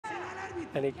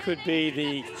And it could be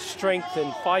the strength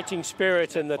and fighting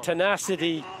spirit and the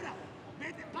tenacity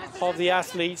of the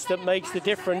athletes that makes the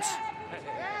difference.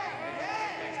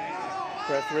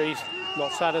 Referee's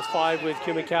not satisfied with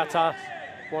Kumikata,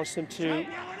 wants them to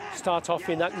start off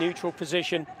in that neutral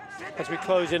position as we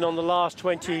close in on the last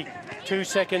 22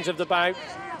 seconds of the bout.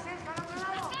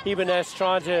 Ibanez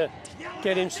trying to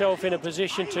get himself in a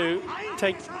position to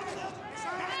take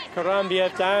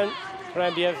Kuranbaev down.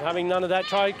 Kuranbaev having none of that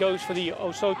try, goes for the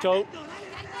Osoto.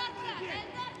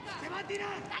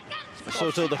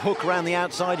 Osoto, the hook around the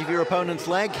outside of your opponent's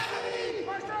leg.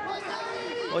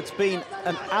 Well, it's been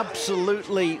an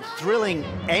absolutely thrilling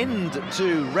end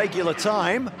to regular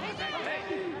time.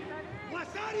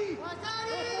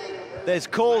 There's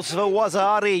calls for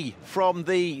Wazari from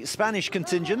the Spanish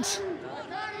contingent.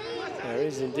 There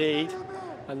is indeed,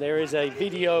 and there is a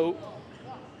video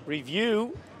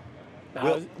review.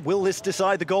 Now, will this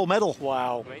decide the gold medal?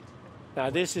 Wow. Now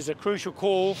this is a crucial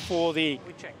call for the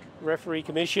referee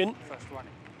commission.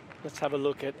 Let's have a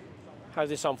look at how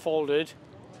this unfolded.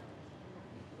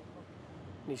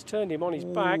 He's turned him on his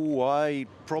back. Ooh, I'd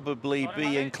probably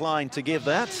be inclined to give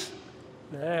that.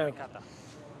 No.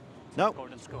 No.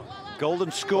 Golden score.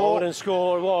 Golden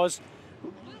score it was.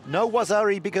 No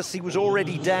Wazari because he was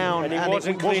already down and it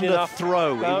wasn't a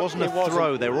throw. No, it wasn't a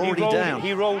throw. They were already down.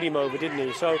 He rolled him over, didn't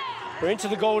he? So we're into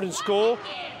the golden score.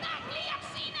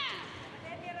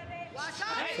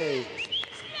 Okay.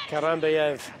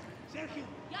 Kuranbaev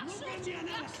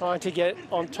trying to get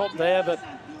on top there, but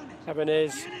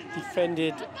Ibanez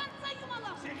defended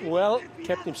well,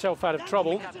 kept himself out of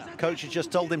trouble. Coach has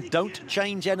just told him, don't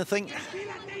change anything.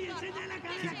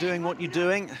 Keep doing what you're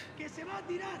doing.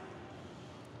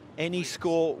 Any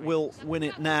score will win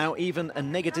it now, even a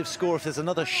negative score. If there's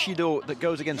another Shido that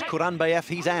goes against Kuranbaev,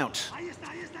 he's out.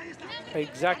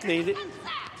 Exactly.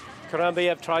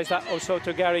 Kuranbaev tries that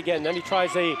Osoto Gari again, then he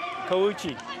tries a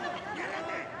Kouchi.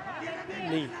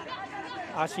 Ni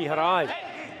Ashi Harai.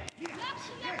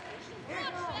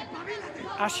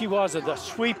 Ashiwaza, the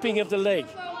sweeping of the leg.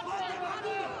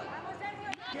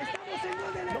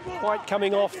 Not quite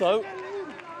coming off though.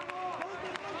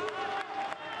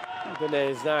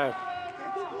 Ibanez now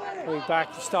going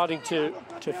back, starting to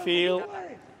feel.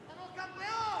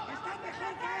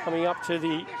 Coming up to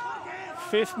the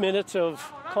 5th minute of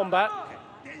combat.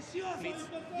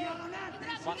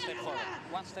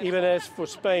 Ibanez for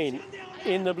Spain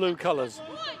in the blue colors.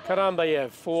 Kuranbaev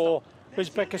for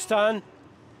Uzbekistan.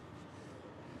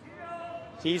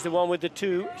 He's the one with the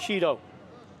 2 Shido.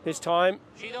 This time,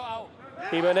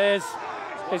 Ibanez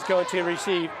is going to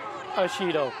receive a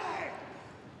Shido.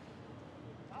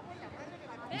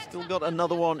 He's still got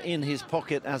another one in his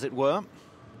pocket, as it were.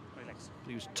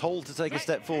 He was told to take a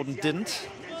step forward and didn't.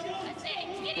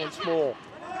 Once more,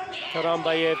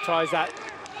 Kuranbaev tries that.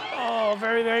 Oh,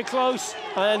 very, very close.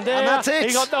 And there, and that's it.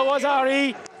 He got the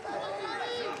Wazari.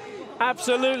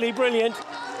 Absolutely brilliant.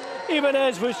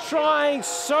 Ibanez was trying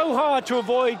so hard to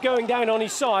avoid going down on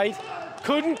his side.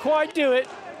 Couldn't quite do it.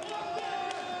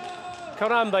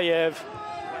 Kuranbaev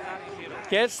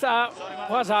gets that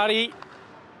Wazari.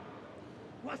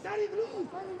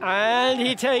 And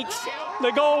he takes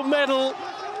the gold medal,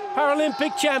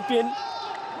 Paralympic champion.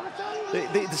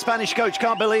 The Spanish coach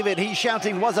can't believe it. He's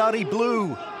shouting Wazari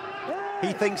blue.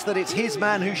 He thinks that it's his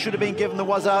man who should have been given the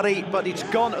Wazari, but it's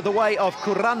gone the way of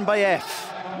Kuranbaev.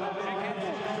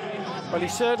 Well,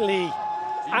 he's certainly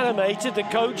animated, the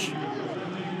coach.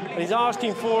 And he's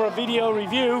asking for a video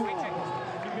review.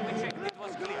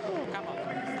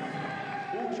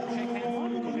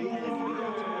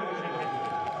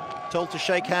 Told to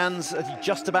shake hands, as he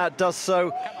just about does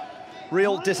so.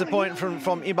 Real disappointment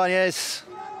from Ibanez.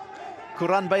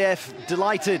 Kuranbaev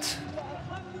delighted.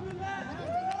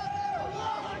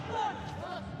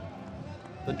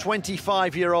 The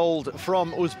 25-year-old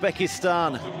from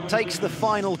Uzbekistan takes the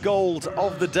final gold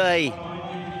of the day.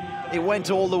 It went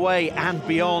all the way and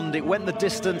beyond. It went the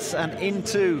distance and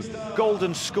into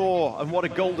golden score. And what a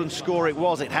golden score it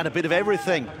was. It had a bit of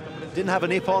everything. Didn't have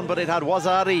an Ippon, but it had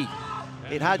Wazari.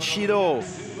 It had Shido.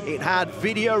 It had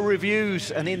video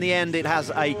reviews. And in the end, it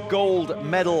has a gold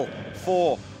medal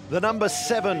for the number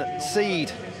 7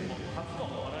 seed,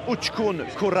 Uchkun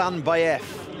Kuranbaev,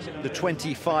 the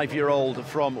 25-year-old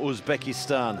from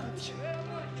Uzbekistan.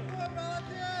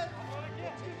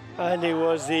 And it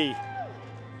was the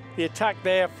attack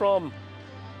there from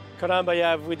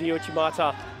Kuranbaev with the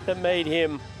Uchimata that made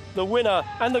him the winner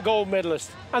and the gold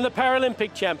medalist and the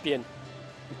Paralympic champion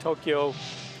in Tokyo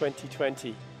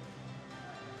 2020.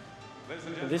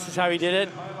 And this is how he did it.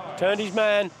 Turned his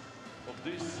man,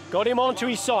 got him onto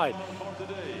his side.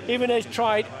 Ibanez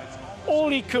tried all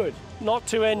he could not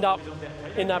to end up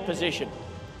in that position.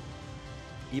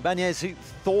 Ibanez, who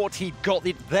thought he'd got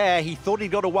it there, he thought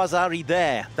he'd got a Wazari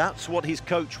there. That's what his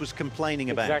coach was complaining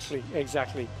about.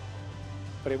 Exactly.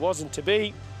 But it wasn't to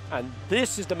be, and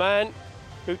this is the man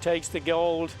who takes the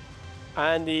gold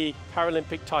and the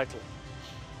Paralympic title.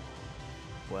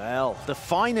 Well, the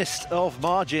finest of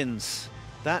margins.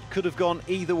 That could have gone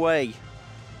either way,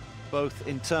 both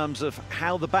in terms of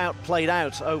how the bout played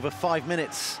out over 5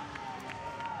 minutes,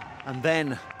 and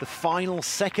then the final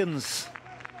seconds.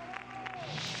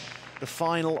 The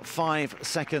final 5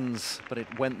 seconds, but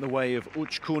it went the way of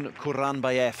Uchkun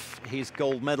Kuranbaev. His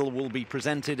gold medal will be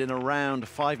presented in around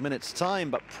 5 minutes'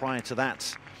 time, but prior to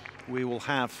that, we will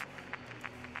have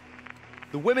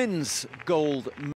the women's gold medal.